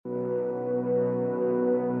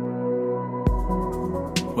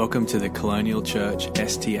Welcome to the Colonial Church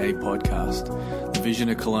STA podcast. The vision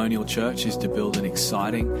of Colonial Church is to build an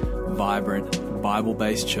exciting, vibrant,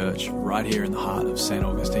 Bible-based church right here in the heart of St.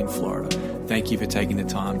 Augustine, Florida. Thank you for taking the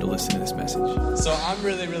time to listen to this message. So I'm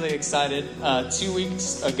really excited. 2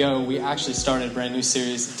 weeks ago, we actually started a brand new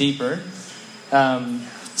series, Deeper.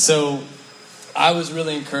 So I was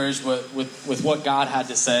really encouraged with what God had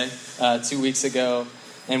to say 2 weeks ago.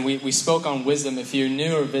 And we spoke on wisdom. If you're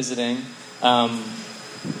new or visiting,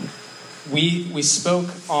 we spoke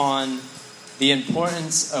on the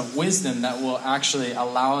importance of wisdom that will actually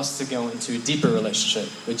allow us to go into a deeper relationship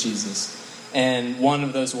with Jesus. And one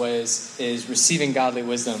of those ways is receiving godly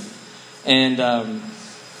wisdom. And I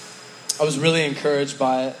was really encouraged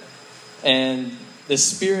by it. And the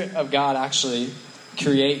Spirit of God actually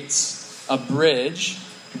creates a bridge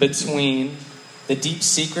between the deep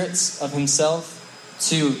secrets of Himself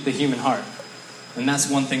to the human heart. And that's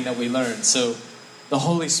one thing that we learned. So the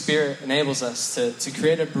Holy Spirit enables us to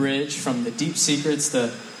create a bridge from the deep secrets,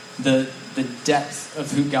 the depth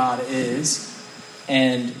of who God is,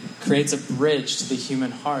 and creates a bridge to the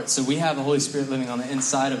human heart. So we have the Holy Spirit living on the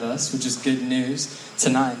inside of us, which is good news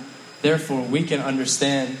tonight. Therefore, we can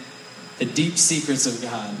understand the deep secrets of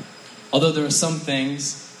God. Although there are some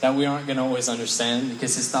things that we aren't going to always understand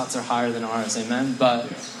because His thoughts are higher than ours, amen? But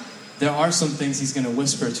there are some things He's going to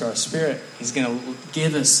whisper to our spirit. He's going to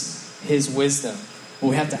give us His wisdom. But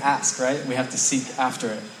we have to ask, right? We have to seek after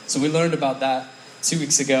it. So we learned about that 2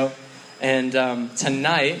 weeks ago. And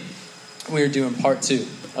tonight, we are doing part 2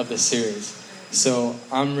 of this series. So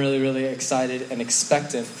I'm really excited and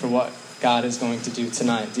expectant for what God is going to do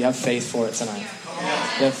tonight. Do you have faith for it tonight?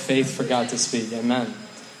 Yeah. You have faith for God to speak. Amen.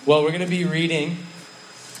 Well, we're going to be reading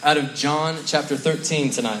out of John chapter 13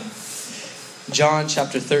 tonight. John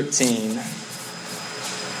chapter 13.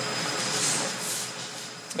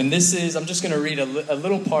 And this is, I'm just going to read a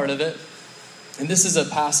little part of it. And this is a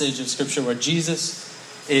passage of Scripture where Jesus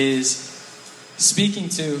is speaking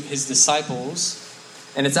to His disciples.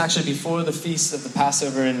 And it's actually before the feast of the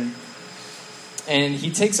Passover. And He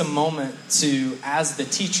takes a moment to, as the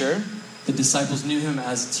teacher, the disciples knew Him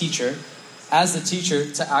as a teacher,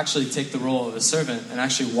 to actually take the role of a servant and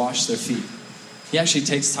actually wash their feet. He actually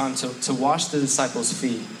takes time to wash the disciples'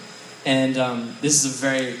 feet. And this is a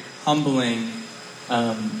very humbling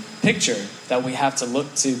picture that we have to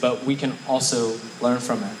look to, but we can also learn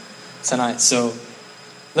from it tonight. So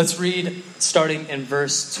let's read starting in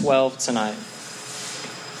verse 12 tonight.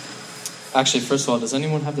 Actually, first of all, does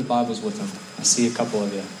anyone have the Bibles with them? I see a couple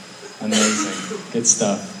of you. Amazing. Good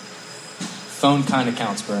stuff. Phone kind of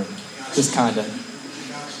counts, Bert. Just kind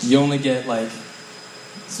of. You only get like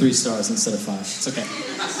 3 stars instead of 5. It's okay.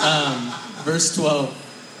 Verse 12.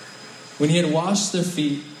 When He had washed their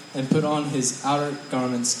feet and put on His outer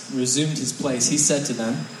garments, resumed His place, He said to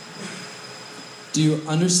them, "Do you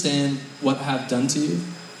understand what I have done to you?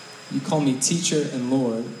 You call me teacher and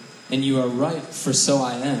Lord, and you are right, for so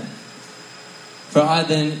I am. For I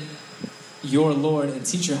then, your Lord and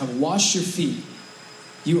teacher, have washed your feet.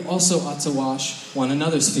 You also ought to wash one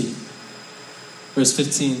another's feet." Verse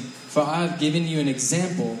 15. For I have given you an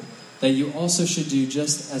example that you also should do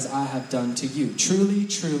just as I have done to you.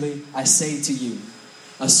 Truly, I say to you,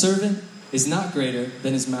 a servant is not greater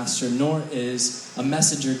than his master, nor is a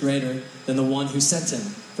messenger greater than the one who sent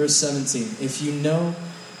him. Verse 17. If you know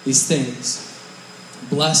these things,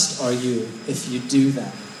 blessed are you if you do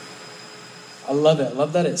them. I love it. I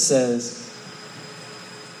love that it says,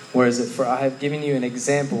 where is it? For I have given you an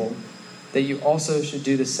example that you also should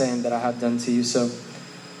do the same that I have done to you. So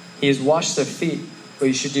He has washed their feet, but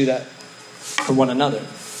you should do that for one another.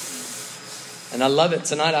 And I love it.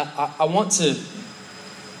 Tonight, I want to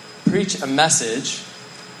preach a message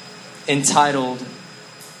entitled,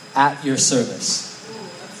 At Your Service.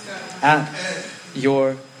 At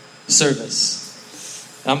Your Service.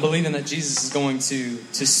 And I'm believing that Jesus is going to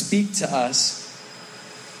speak to us,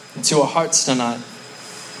 to our hearts tonight,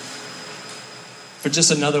 for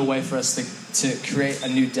just another way for us to create a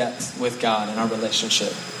new depth with God in our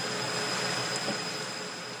relationship.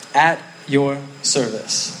 At your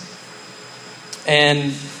service.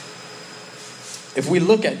 And if we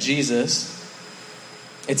look at Jesus,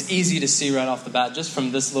 it's easy to see right off the bat, just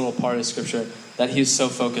from this little part of Scripture, that He's so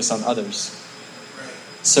focused on others,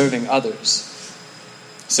 serving others.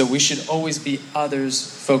 So we should always be others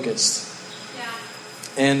focused. Yeah.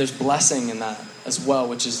 And there's blessing in that as well,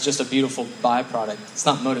 which is just a beautiful byproduct. It's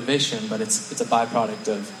not motivation, but it's a byproduct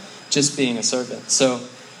of just being a servant. So,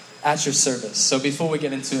 at your service. So before we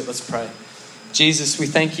get into it, let's pray. Jesus, we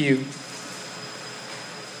thank you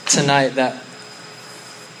tonight that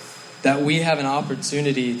we have an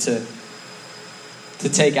opportunity to to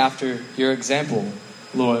take after your example,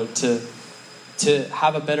 Lord, to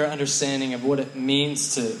have a better understanding of what it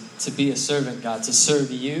means to be a servant, God, to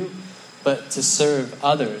serve you, but to serve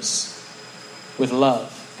others with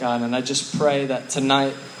love, God. And I just pray that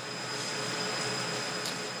tonight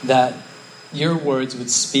that your words would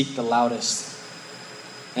speak the loudest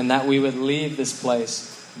and that we would leave this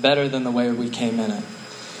place better than the way we came in it.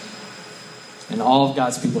 And all of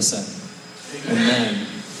God's people said, amen.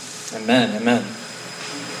 Amen. Amen.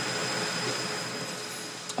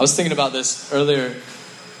 I was thinking about this earlier.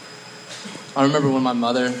 I remember when my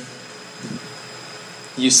mother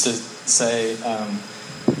used to say,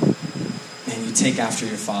 man, you take after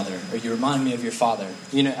your father, or you remind me of your father.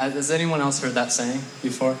 You know, has anyone else heard that saying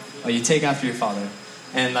before? Oh, you take after your father.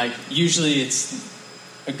 And like, usually it's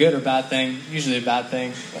a good or bad thing, usually a bad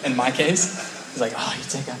thing. In my case, it's like, oh, you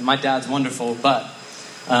take after. My dad's wonderful, but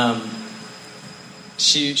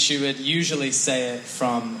she would usually say it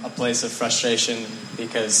from a place of frustration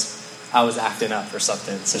because I was acting up or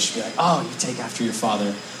something. So she'd be like, oh, you take after your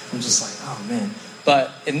father. I'm just like, oh, man.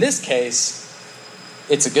 But in this case,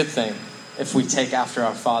 it's a good thing if we take after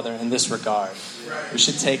our Father in this regard. We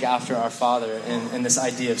should take after our Father in this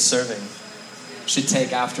idea of serving. We should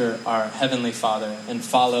take after our Heavenly Father and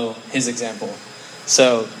follow His example.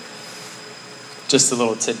 So, just a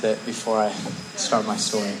little tidbit before I start my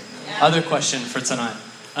story. Other question for tonight.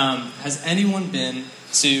 Has anyone been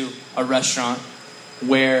to a restaurant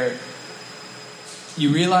where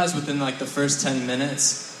you realize within like the first 10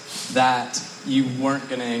 minutes that you weren't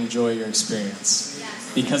going to enjoy your experience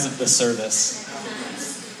because of the service,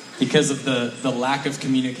 because of the lack of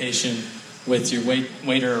communication with your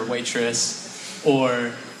waiter or waitress,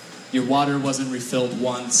 or your water wasn't refilled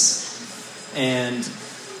once, and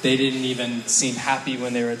they didn't even seem happy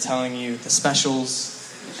when they were telling you the specials,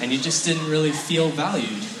 and you just didn't really feel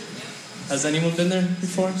valued? Has anyone been there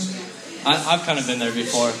before? I've kind of been there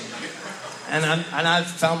before. And I've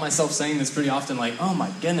found myself saying this pretty often, like, oh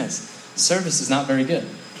my goodness, service is not very good.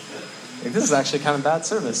 Like, this is actually kind of bad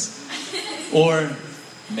service. Or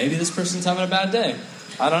maybe this person's having a bad day.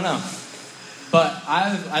 I don't know. But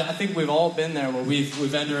I think we've all been there where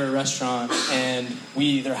we've entered a restaurant and we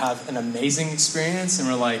either have an amazing experience and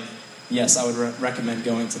we're like, yes, I would recommend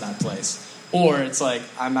going to that place. Or it's like,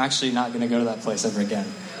 I'm actually not going to go to that place ever again.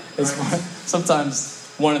 It's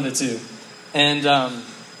sometimes one of the two. And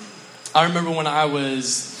I remember when I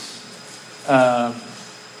was a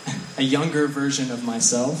younger version of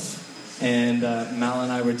myself, and Mal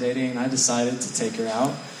and I were dating, and I decided to take her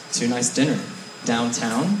out to a nice dinner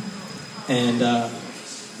downtown, and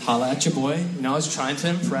holla at your boy. You know, I was trying to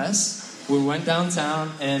impress. We went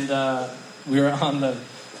downtown, and we were on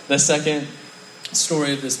the second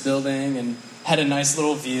story of this building, and had a nice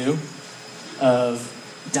little view of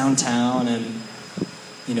downtown, and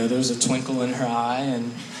you know, there was a twinkle in her eye,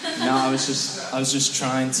 and you know, I was just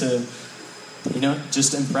trying to, you know,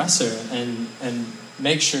 just impress her and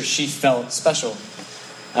make sure she felt special.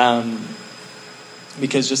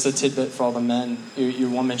 Because just a tidbit for all the men, your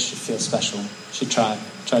woman should feel special. Should try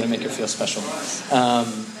to make her feel special.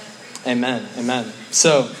 Amen.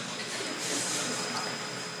 So,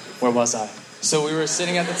 where was I? So we were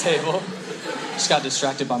sitting at the table. Just got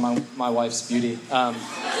distracted by my wife's beauty.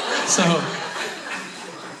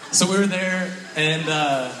 So we were there, and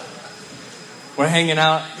we're hanging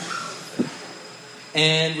out,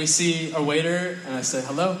 and we see our waiter, and I say,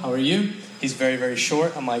 hello, how are you? He's very, very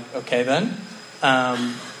short. I'm like, okay then.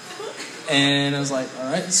 And I was like, all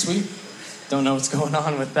right, sweet. Don't know what's going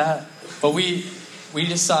on with that. But we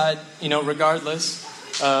decide, you know, regardless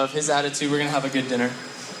of his attitude, we're going to have a good dinner.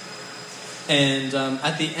 And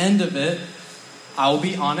at the end of it, I'll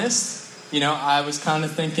be honest, you know, I was kind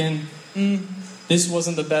of thinking, this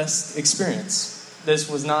wasn't the best experience. This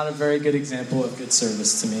was not a very good example of good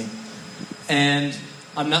service to me. And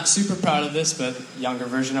I'm not super proud of this, but younger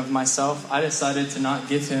version of myself, I decided to not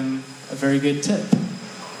give him a very good tip.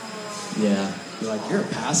 Yeah. You're like, you're a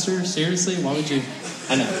pastor? Seriously? Why would you?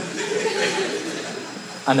 I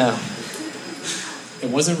know. It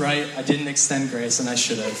wasn't right. I didn't extend grace, and I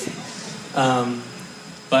should have.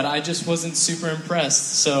 But I just wasn't super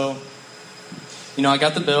impressed. So, you know, I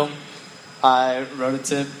got the bill. I wrote a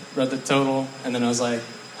tip, read the total, and then I was like,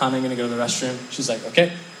 honey, I'm going to go to the restroom. She's like,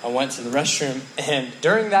 okay. I went to the restroom, and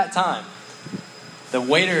during that time, the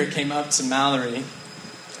waiter came up to Mallory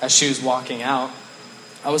as she was walking out.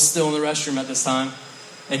 I was still in the restroom at this time,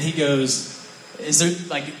 and he goes,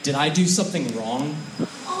 did I do something wrong?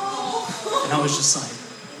 And I was just like,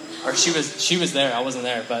 or she was there, I wasn't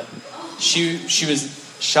there, but she was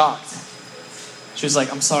shocked. She was like,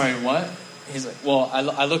 I'm sorry, what? he's like, well,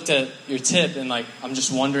 I looked at your tip and like, I'm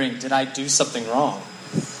just wondering, did I do something wrong?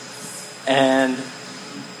 And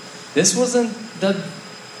this wasn't the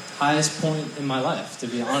highest point in my life, to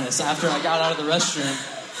be honest. After I got out of the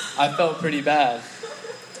restroom, I felt pretty bad.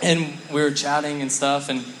 And we were chatting and stuff,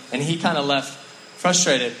 and he kind of left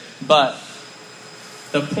frustrated. But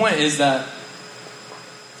the point is that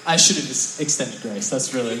I should have extended grace.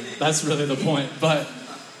 That's really the point. But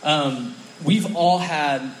we've all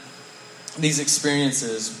had these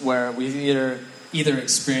experiences where we've either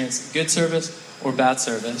experienced good service or bad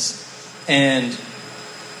service. And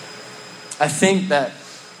I think that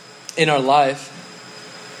in our life,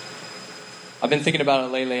 I've been thinking about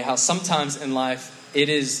it lately, how sometimes in life it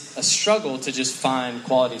is a struggle to just find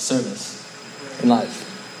quality service in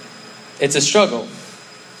life. It's a struggle.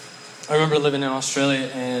 I remember living in Australia,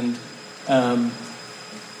 and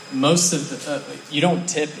most of you don't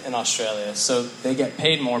tip in Australia, so they get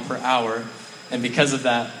paid more per hour, and because of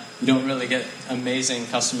that, you don't really get amazing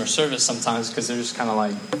customer service sometimes because they're just kind of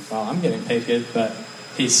like, well, I'm getting paid good, but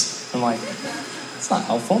peace. I'm like, it's not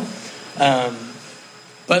helpful.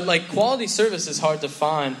 But like quality service is hard to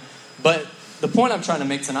find. But the point I'm trying to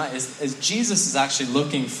make tonight is Jesus is actually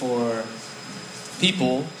looking for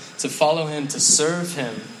people to follow him, to serve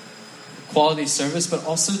him. Quality service, but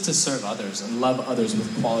also to serve others and love others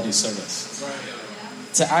with quality service.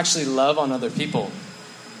 To actually love on other people,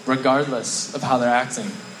 regardless of how they're acting.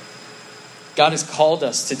 God has called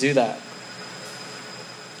us to do that.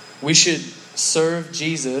 We should serve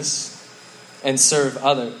Jesus and serve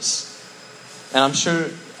others. And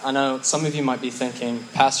I know some of you might be thinking,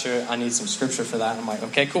 Pastor, I need some scripture for that. I'm like,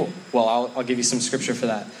 okay, cool. Well, I'll give you some scripture for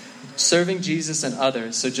that. Serving Jesus and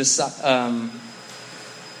others. So just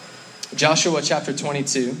Joshua chapter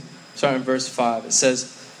 22, starting in verse 5. It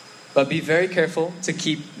says, but be very careful to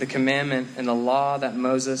keep the commandment and the law that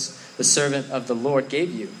Moses, the servant of the Lord,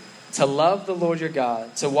 gave you. To love the Lord your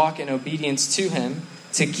God, to walk in obedience to him,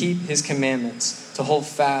 to keep his commandments, to hold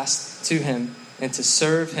fast to him, and to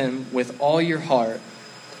serve him with all your heart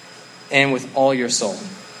and with all your soul.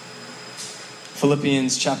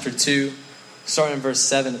 Philippians chapter 2, starting in verse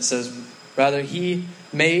 7, it says, rather he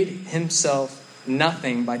made himself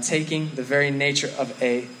nothing by taking the very nature of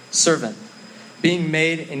a servant, being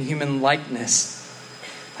made in human likeness.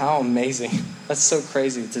 How amazing. That's so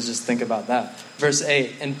crazy to just think about that. Verse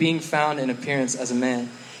 8, and being found in appearance as a man,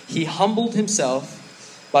 he humbled himself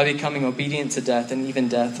by becoming obedient to death, and even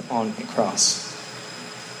death on a cross.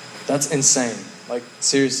 That's insane. Like,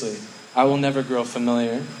 seriously, I will never grow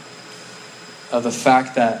familiar of the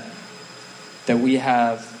fact that we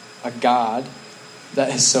have a God that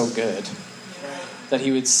is so good, that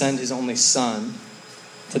he would send his only son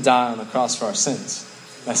to die on the cross for our sins.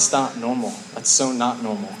 That's not normal. That's so not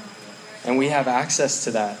normal. And we have access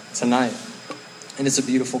to that tonight. And it's a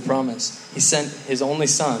beautiful promise. He sent his only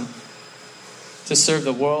son to serve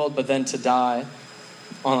the world, but then to die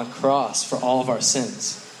on a cross for all of our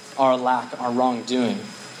sins, our lack, our wrongdoing.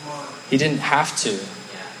 He didn't have to,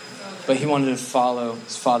 but he wanted to follow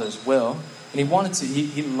his Father's will. And he wanted to.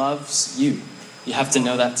 He loves you. You have to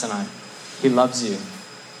know that tonight. He loves you.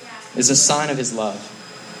 It's a sign of his love.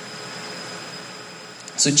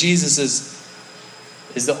 So Jesus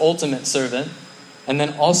is the ultimate servant. And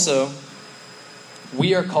then also,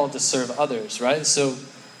 we are called to serve others, right? So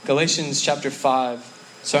Galatians chapter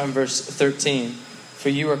 5, starting verse 13. For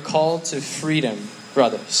you are called to freedom,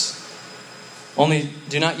 brothers. Only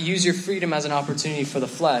do not use your freedom as an opportunity for the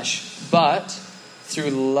flesh, but through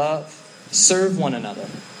love, serve one another.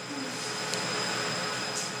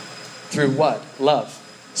 Through what? Love.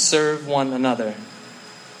 Serve one another.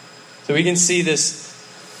 So we can see this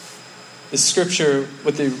scripture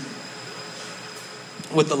with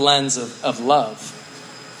the lens of love.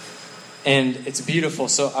 And it's beautiful.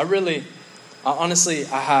 So I honestly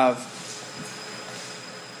have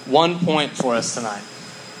one point for us tonight.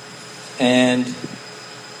 And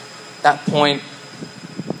that point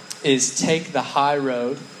is take the high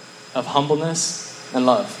road of humbleness and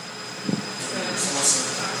love.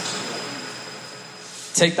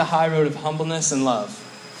 Take the high road of humbleness and love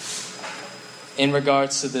in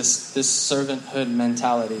regards to this servanthood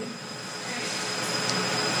mentality.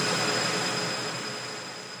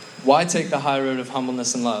 Why take the high road of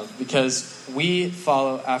humbleness and love? Because we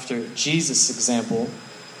follow after Jesus' example,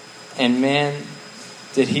 and man,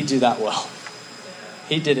 did he do that well.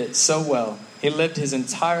 He did it so well. He lived his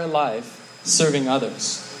entire life serving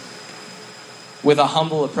others with a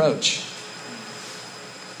humble approach.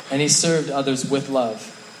 And he served others with love.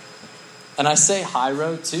 And I say high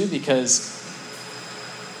road too because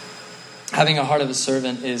having a heart of a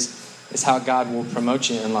servant is how God will promote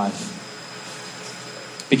you in life.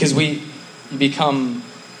 Because we're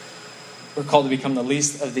called to become the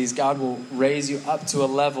least of these. God will raise you up to a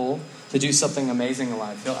level to do something amazing in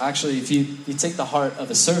life. He'll actually, if you take the heart of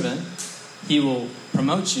a servant, he will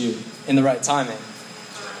promote you in the right timing.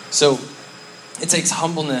 So it takes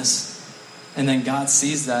humbleness, and then God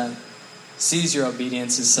sees your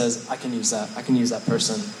obedience and says, I can use that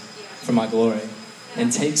person for my glory, and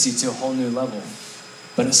takes you to a whole new level.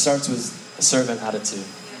 But it starts with a servant attitude,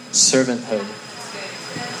 servanthood.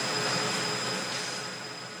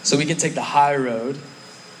 So we can take the high road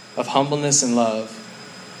of humbleness and love.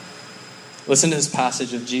 Listen to this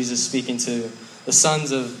passage of Jesus speaking to the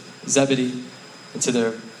sons of Zebedee and to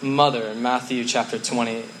their mother in Matthew chapter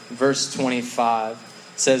 20, verse 25.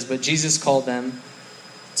 It says, but Jesus called them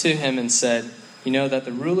to him and said, you know that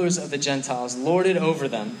the rulers of the Gentiles lord it over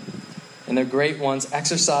them, and their great ones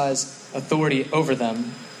exercise authority over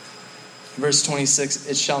them. Verse 26,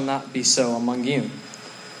 it shall not be so among you.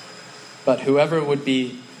 But whoever would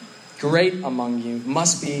be great among you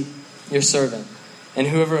must be your servant. And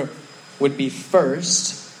whoever would be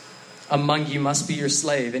first among you must be your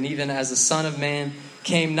slave. And even as the Son of Man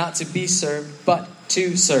came not to be served, but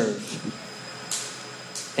to serve,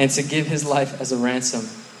 and to give his life as a ransom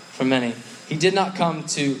for many. He did not come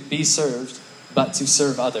to be served, but to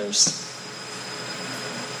serve others,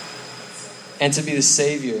 and to be the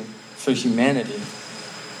Savior for humanity.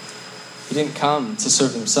 He didn't come to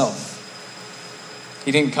serve himself.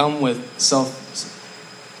 He didn't come with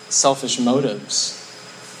selfish motives.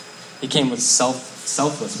 He came with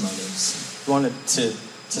selfless motives. He wanted to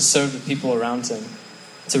serve the people around him,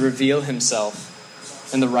 to reveal himself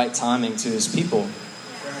in the right timing to his people,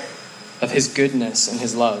 of his goodness and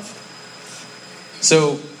his love.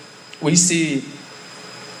 So we see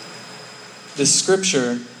the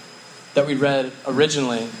scripture that we read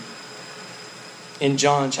originally in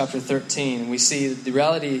John chapter 13. We see the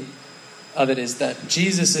reality of it is that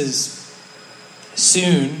Jesus is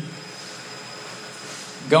soon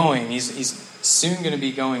going. He's soon going to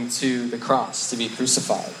be going to the cross to be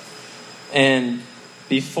crucified. And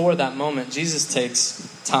before that moment, Jesus takes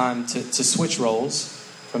time to switch roles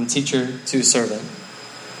from teacher to servant.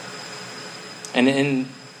 And in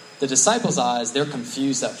the disciples' eyes, they're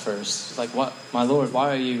confused at first. Like, what, my Lord,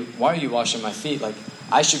 why are you washing my feet? Like,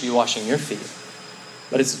 I should be washing your feet.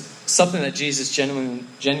 But it's something that Jesus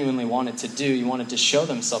genuinely wanted to do. He wanted to show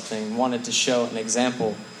them something. He wanted to show an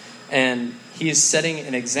example. And he is setting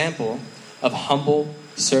an example of humble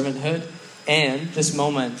servanthood. And this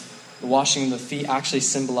moment, the washing of the feet actually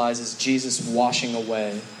symbolizes Jesus washing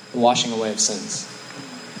away of sins,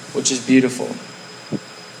 which is beautiful.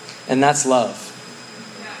 And that's love.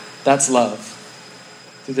 That's love.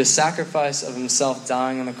 Through the sacrifice of himself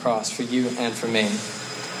dying on the cross for you and for me.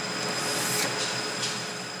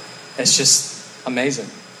 It's just amazing.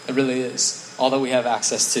 It really is. All that we have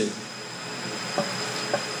access to.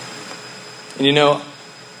 And you know,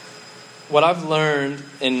 what I've learned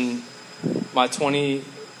in my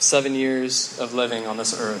 27 years of living on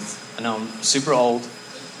this earth, I know I'm super old,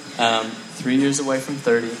 3 years away from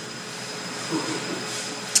 30.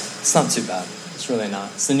 It's not too bad. It's really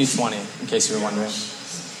not. It's the new 20, in case you were wondering.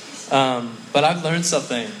 But I've learned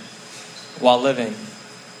something while living.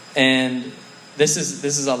 And this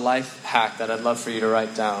is a life hack that I'd love for you to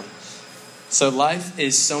write down. So life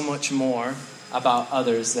is so much more about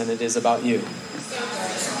others than it is about you.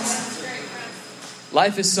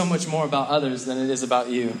 Life is so much more about others than it is about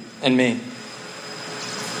you and me.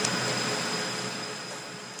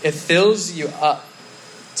 It fills you up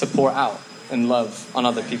to pour out in love on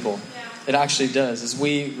other people. It actually does. As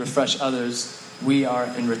we refresh others, we are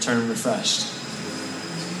in return refreshed.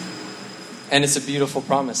 And it's a beautiful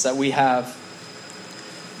promise that we have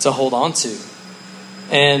to hold on to.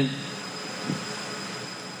 And,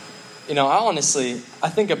 you know, I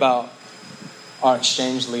think about our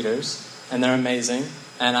exchange leaders, and they're amazing.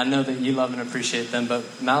 And I know that you love and appreciate them, but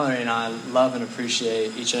Mallory and I love and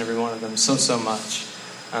appreciate each and every one of them so much.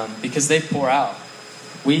 Because they pour out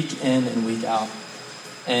week in and week out.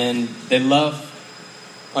 And they love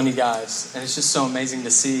on you guys. And it's just so amazing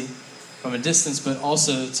to see from a distance, but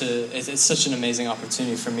also it's such an amazing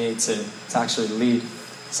opportunity for me to actually lead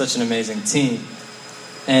such an amazing team.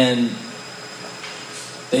 And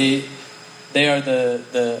they are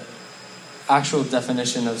the actual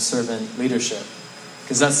definition of servant leadership.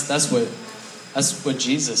 Because that's what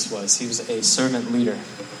Jesus was. He was a servant leader.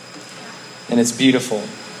 And it's beautiful.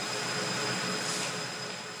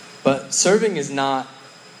 But serving is not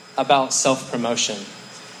about self-promotion.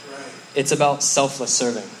 It's about selfless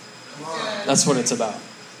serving. That's what it's about.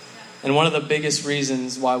 And one of the biggest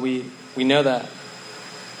reasons why we know that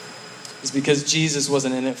is because Jesus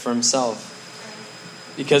wasn't in it for himself.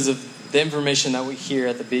 Because of the information that we hear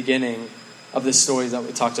at the beginning of the story that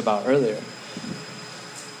we talked about earlier.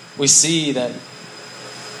 We see that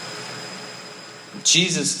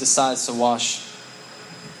Jesus decides to wash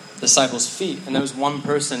disciples' feet. And there was one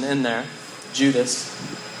person in there, Judas,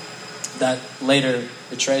 that later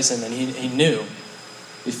betrays him. And he knew,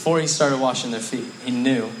 before he started washing their feet, he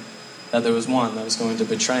knew that there was one that was going to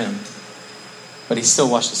betray him. But he still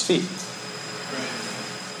washed his feet.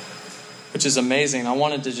 Which is amazing. I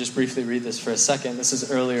wanted to just briefly read this for a second. This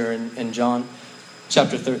is earlier in John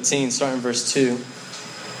chapter 13, starting in verse 2.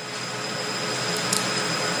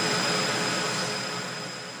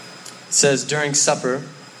 It says, during supper,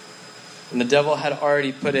 and the devil had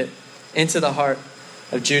already put it into the heart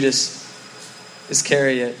of Judas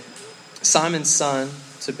Iscariot, Simon's son,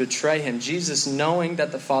 to betray him. Jesus, knowing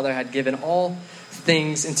that the Father had given all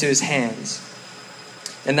things into his hands,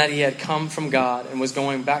 and that he had come from God and was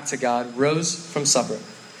going back to God, rose from supper.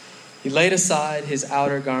 He laid aside his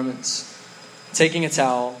outer garments, taking a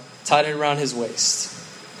towel, tied it around his waist.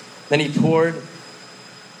 Then he poured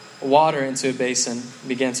water into a basin,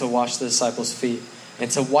 began to wash the disciples' feet,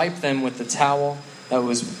 and to wipe them with the towel that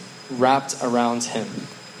was wrapped around him.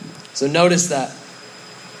 So notice that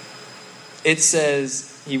it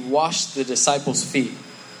says he washed the disciples' feet.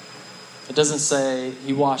 It doesn't say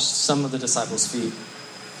he washed some of the disciples' feet.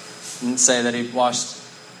 It didn't say that he washed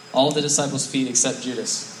all the disciples' feet except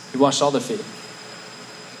Judas. He washed all their feet.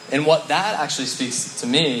 And what that actually speaks to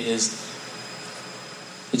me is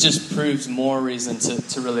it just proves more reason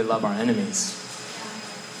to really love our enemies.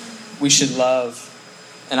 We should love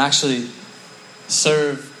and actually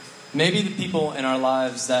serve maybe the people in our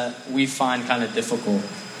lives that we find kind of difficult.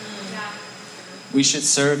 We should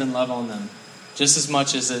serve and love on them just as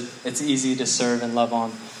much as it's easy to serve and love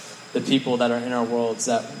on the people that are in our worlds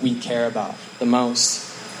that we care about the most.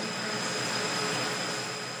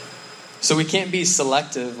 So we can't be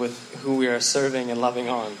selective with who we are serving and loving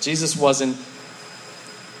on. Jesus wasn't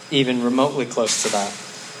even remotely close to that.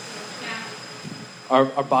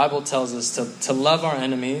 Our Bible tells us to love our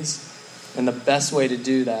enemies, and the best way to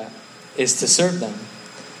do that is to serve them.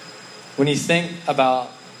 When you think about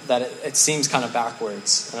that, it seems kind of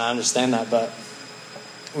backwards, and I understand that, but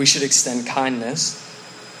we should extend kindness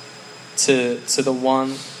to the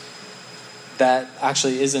one that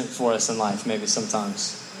actually isn't for us in life, maybe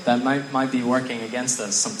sometimes. That might be working against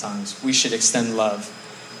us sometimes. We should extend love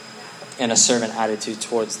and a servant attitude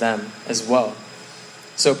towards them as well.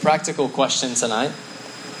 So, practical question tonight.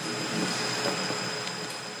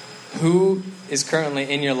 Who is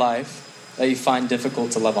currently in your life that you find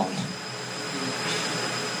difficult to love on?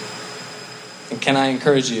 And can I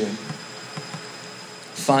encourage you?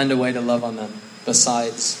 Find a way to love on them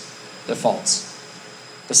besides their faults.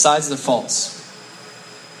 Besides their faults.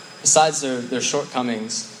 Besides their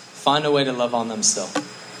shortcomings. Find a way to love on them still.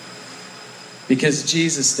 Because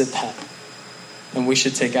Jesus did that. And we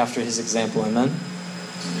should take after his example. Amen?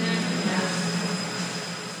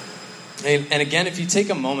 And again, if you take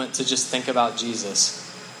a moment to just think about Jesus,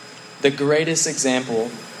 the greatest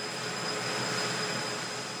example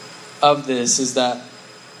of this is that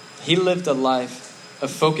he lived a life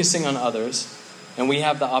of focusing on others, and we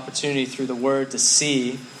have the opportunity through the word to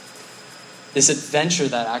see this adventure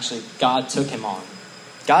that actually God took him on.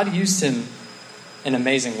 God used him in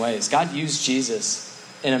amazing ways. God used Jesus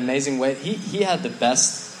in an amazing way. He had the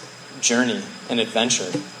best journey and adventure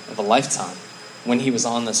of a lifetime when he was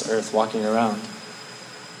on this earth walking around.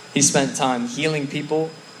 He spent time healing people,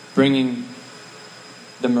 bringing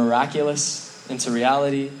the miraculous into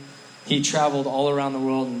reality. He traveled all around the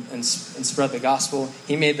world and spread the gospel.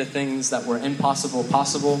 He made the things that were impossible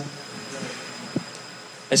possible.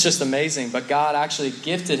 It's just amazing. But God actually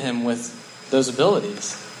gifted him with those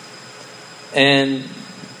abilities. And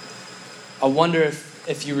I wonder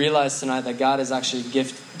if you realize tonight that God has actually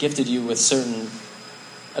gifted you with certain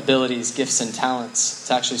abilities, gifts, and talents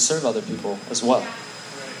to actually serve other people as well.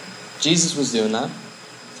 Jesus was doing that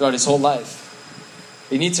throughout his whole life.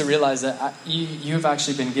 You need to realize that you've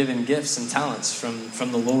actually been given gifts and talents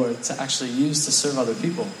from the Lord to actually use to serve other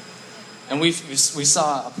people. And we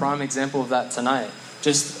saw a prime example of that tonight.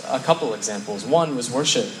 Just a couple examples. One was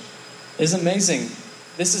worship. It's amazing.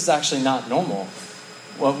 This is actually not normal,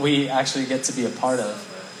 what we actually get to be a part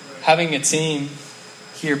of. Having a team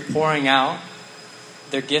here pouring out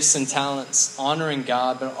their gifts and talents, honoring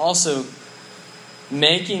God, but also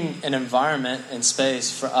making an environment and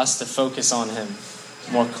space for us to focus on him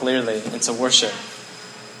more clearly and to worship.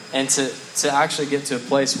 And to actually get to a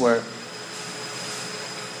place where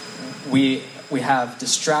we have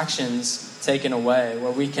distractions taken away,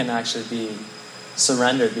 where we can actually be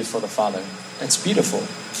surrendered before the Father. It's beautiful.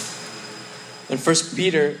 In 1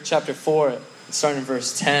 Peter chapter 4, starting in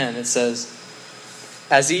verse 10, it says,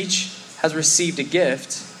 "As each has received a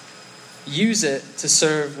gift, use it to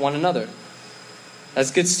serve one another.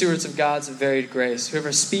 As good stewards of God's varied grace,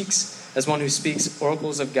 whoever speaks as one who speaks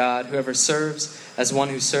oracles of God, whoever serves as one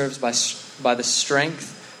who serves by the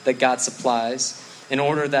strength that God supplies, in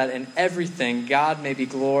order that in everything God may be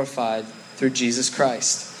glorified through Jesus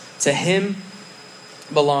Christ. To him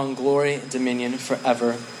belong glory and dominion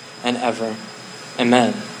forever and ever.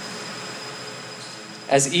 Amen."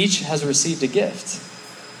 As each has received a gift,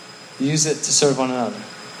 use it to serve one another.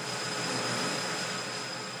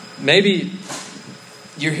 Maybe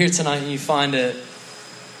you're here tonight and you find it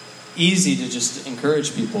easy to just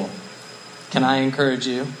encourage people. Can I encourage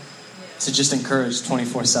you to just encourage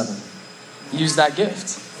 24/7? Use that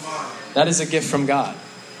gift. That is a gift from God.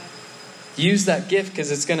 Use that gift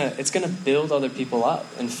because it's gonna build other people up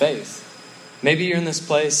in faith. Maybe you're in this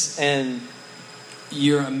place and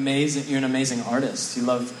you're amazing. You're an amazing artist. You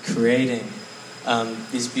love creating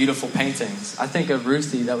these beautiful paintings. I think of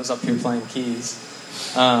Ruthie that was up here playing keys.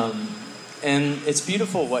 And it's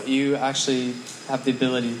beautiful what you actually have the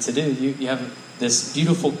ability to do. You have this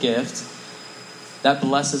beautiful gift that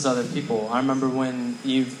blesses other people. I remember when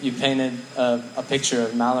you painted a picture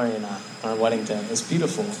of Mallory and I on our wedding day. It's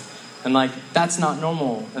beautiful. And that's not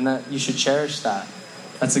normal, and that you should cherish that.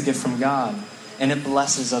 That's a gift from God. And it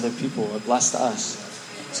blesses other people. It blessed us.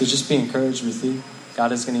 So just be encouraged, Ruthie.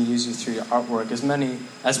 God is going to use you through your artwork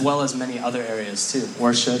as well as many other areas too.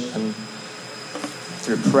 Worship and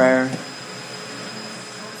through prayer,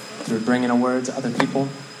 through bringing a word to other people.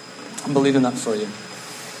 I'm believing that for you.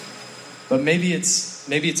 But maybe it's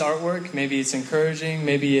artwork, maybe it's encouraging,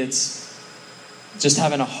 maybe it's just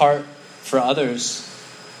having a heart for others,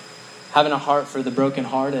 having a heart for the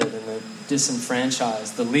brokenhearted and the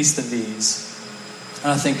disenfranchised, the least of these.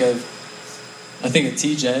 And I think of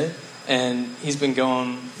TJ, and he's been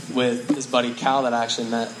going with his buddy Cal that I actually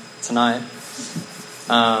met tonight.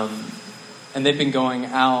 And they've been going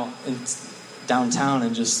out in downtown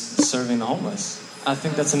and just serving the homeless. I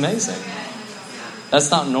think that's amazing. That's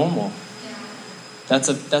not normal. That's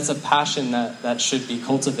a passion that should be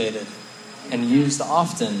cultivated and used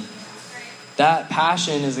often. That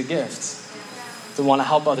passion is a gift to want to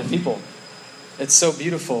help other people. It's so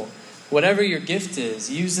beautiful. Whatever your gift is,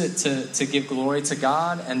 use it to give glory to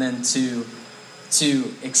God and then to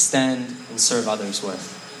extend and serve others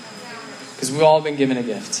with. Because we've all been given a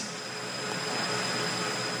gift.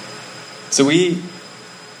 So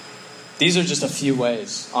these are just a few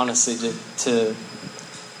ways, honestly, to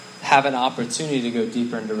have an opportunity to go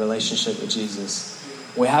deeper into relationship with Jesus.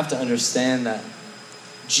 We have to understand that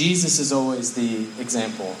Jesus is always the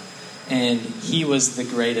example, and he was the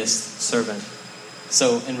greatest servant.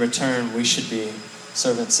 So in return, we should be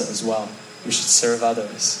servants as well. We should serve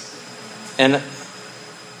others. And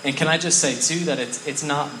can I just say too that it's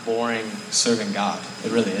not boring serving God.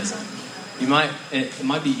 It really isn't. It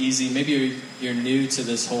might be easy. Maybe you're new to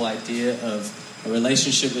this whole idea of a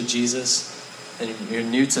relationship with Jesus, and you're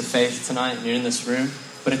new to faith tonight, and you're in this room.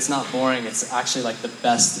 But it's not boring. It's actually like the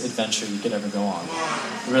best adventure you could ever go on.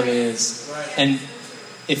 It really is. And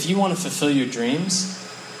if you want to fulfill your dreams,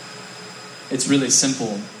 it's really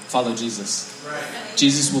simple. Follow Jesus.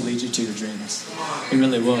 Jesus will lead you to your dreams. He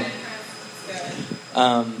really will.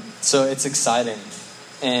 So it's exciting.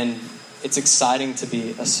 And it's exciting to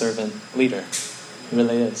be a servant leader. It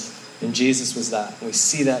really is. And Jesus was that. We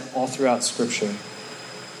see that all throughout Scripture.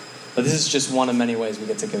 But this is just one of many ways we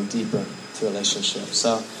get to go deeper to relationships.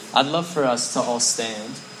 So I'd love for us to all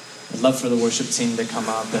stand. I'd love for the worship team to come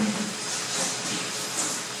up. And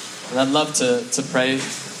I'd love to pray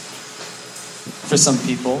for some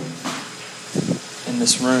people in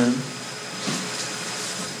this room.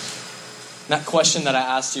 That question that I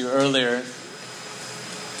asked you earlier,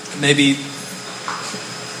 maybe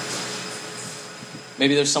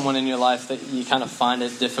there's someone in your life that you kind of find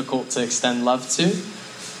it difficult to extend love to.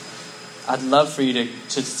 I'd love for you to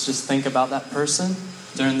just think about that person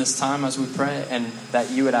during this time as we pray, and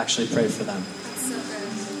that you would actually pray for them.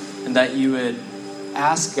 And that you would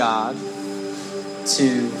ask God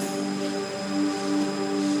to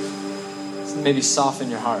maybe soften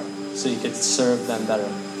your heart so you could serve them better.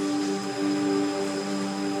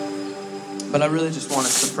 But I really just want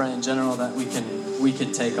us to pray in general that we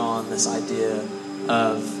could take on this idea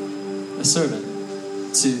of a servant,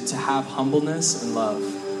 to have humbleness and love,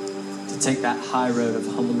 to take that high road of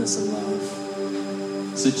humbleness and love.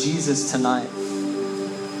 So Jesus, tonight,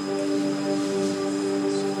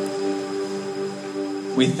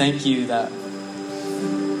 We thank you that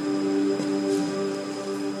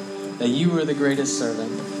you were the greatest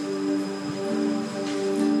servant,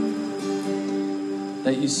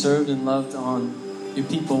 that you served and loved on your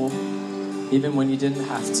people even when you didn't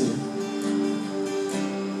have to,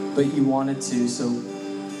 but you wanted to so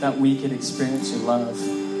that we could experience your love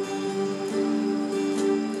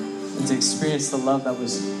and to experience the love that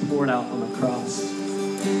was poured out on the cross.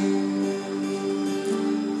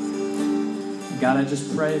 God, I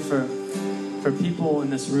just pray for people in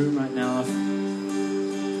this room right now.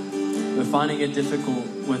 They're finding it difficult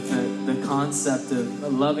with the concept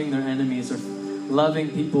of loving their enemies or loving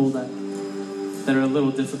people that are a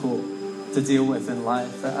little difficult to deal with in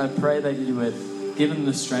life. I pray that you would give them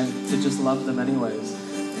the strength to just love them anyways.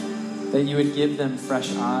 That you would give them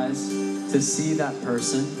fresh eyes to see that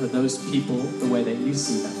person or those people the way that you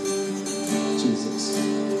see them, Jesus.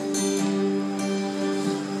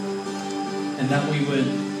 And that we would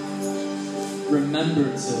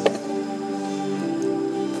remember to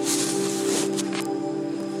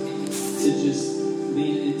just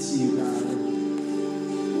lean into you, God,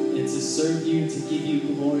 and to serve you, to give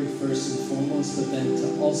you glory first and foremost, but then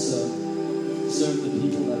to also serve the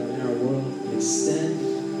people that are in our world and extend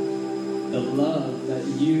the love that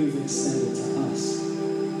you've extended to us.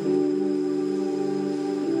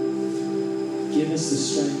 Give us the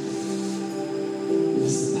strength, give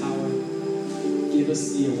us the power, give us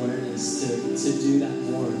the awareness to do that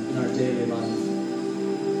more in our daily life.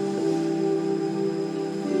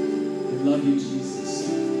 We love you, Jesus,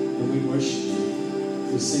 and we worship you.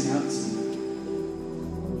 We sing out to you.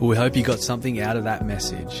 Well, we hope you got something out of that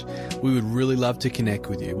message. We would really love to connect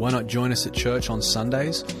with you. Why not join us at church on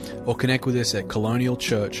Sundays or connect with us at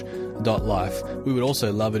colonialchurch.life. We would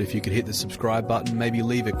also love it if you could hit the subscribe button, maybe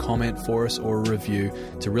leave a comment for us or a review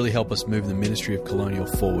to really help us move the ministry of Colonial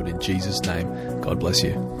forward in Jesus' name. God bless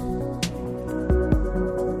you.